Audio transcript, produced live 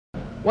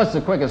What's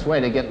the quickest way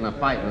to get in a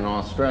fight in an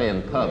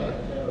Australian pub?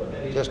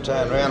 Just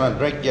turn around and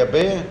drink your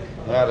beer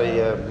out of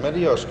your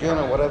middy or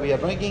schooner, whatever you're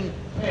drinking.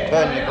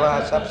 Turn your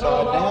glass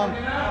upside down,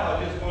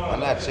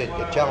 and that's it.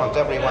 You challenge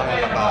everyone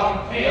in the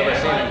bar. You ever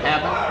seen it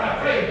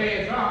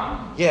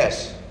happen?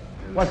 Yes.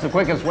 What's the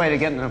quickest way to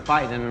get in a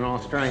fight in an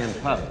Australian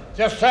pub?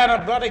 Just turn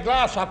a bloody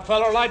glass up,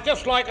 fella,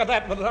 just like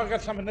that, but I'll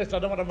get some in this. I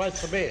don't want to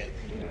waste the beer.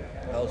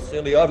 Oh,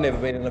 silly, I've never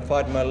been in a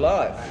fight in my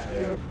life.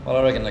 Well,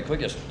 I reckon the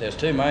quickest, there's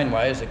two main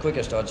ways. The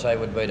quickest, I'd say,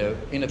 would be to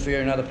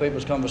interfere in other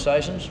people's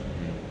conversations.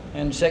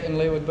 And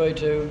secondly would be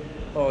to,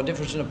 a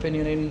difference in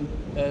opinion in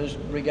as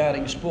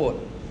regarding sport,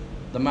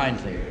 the main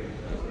thing.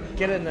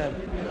 Get in a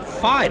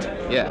fight?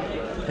 Yeah.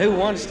 Who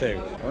wants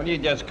to? Well, you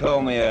just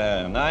call me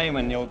a name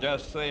and you'll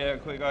just see how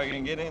quick I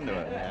can get into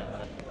it.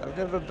 I've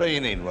never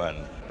been in one.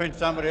 Drink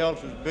somebody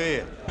else's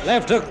beer.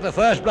 Left hook the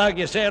first bloke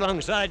you see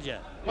alongside you.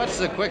 What's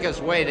the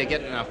quickest way to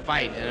get in a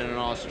fight in an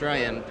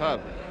Australian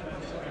pub?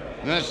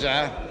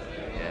 Mister,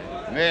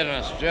 we're in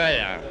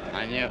Australia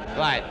and you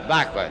fight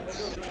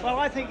backwards. Well,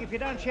 I think if you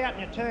don't shout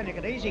in your turn, you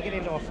could easily get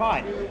into a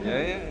fight.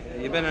 Yeah?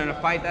 You been in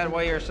a fight that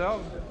way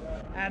yourself?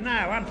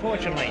 No,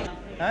 unfortunately.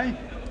 Eh?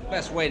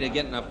 Best way to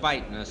get in a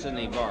fight in a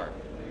Sydney bar?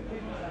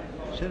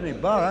 Sydney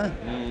bar, eh?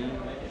 Mm-hmm.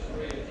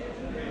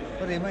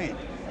 What do you mean?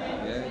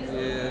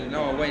 You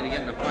know a way to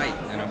get in a fight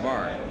in a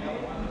bar.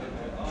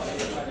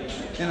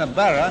 In a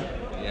bar, huh?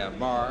 Yeah,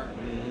 bar.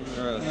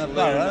 Mm-hmm. In a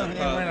bar, huh?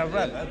 You mean a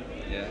rabbit?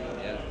 Yeah.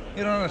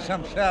 You don't know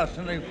some South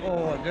Sydney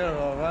poor girl,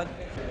 all right?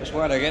 That's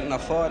why they're getting a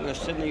fight in a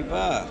Sydney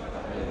bar.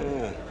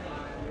 Yeah.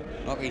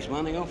 Knock his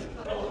money off.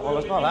 Well,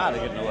 it's not hard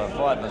to get into a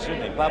fight in a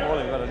Sydney pub. All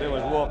you've got to do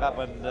is walk up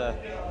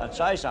and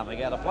say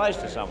something out of place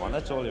to someone.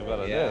 That's all you've got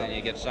to do. Yeah, and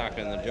you get socked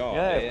in the jaw.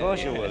 Yeah, of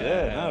course you will,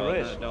 yeah, no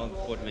risk. Don't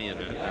put me in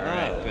it. All No,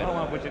 right, I don't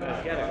want to put you in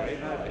this category.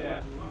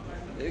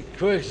 The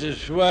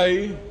quickest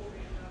way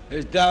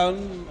is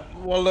down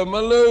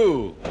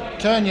Wallamaloo.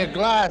 Turn your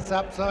glass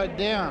upside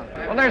down.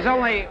 Well, there's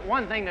only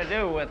one thing to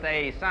do with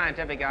a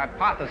scientific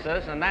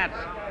hypothesis, and that's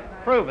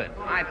prove it.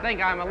 I think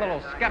I'm a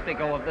little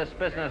skeptical of this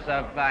business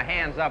of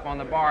hands up on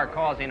the bar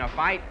causing a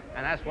fight,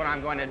 and that's what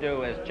I'm going to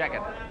do is check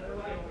it.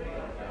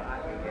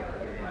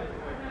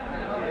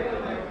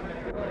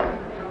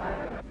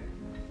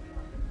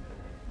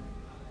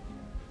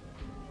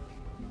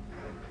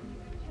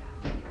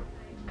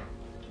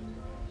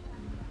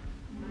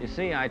 You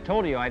see, I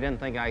told you I didn't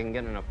think I can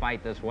get in a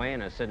fight this way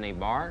in a Sydney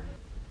bar.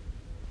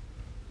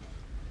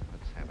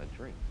 Let's have a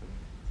drink.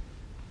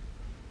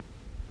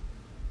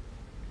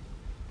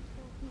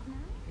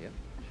 Yep,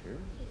 sure.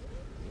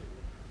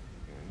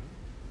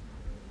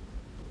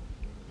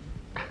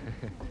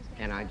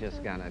 And I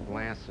just got a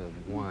glass of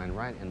wine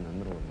right in the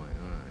middle of my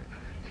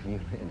eye.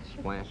 It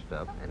splashed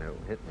up and it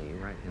hit me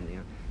right in the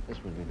eye.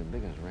 This would be the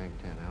biggest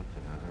ragtag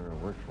outfit I've ever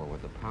worked for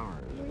with the power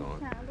is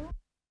gone.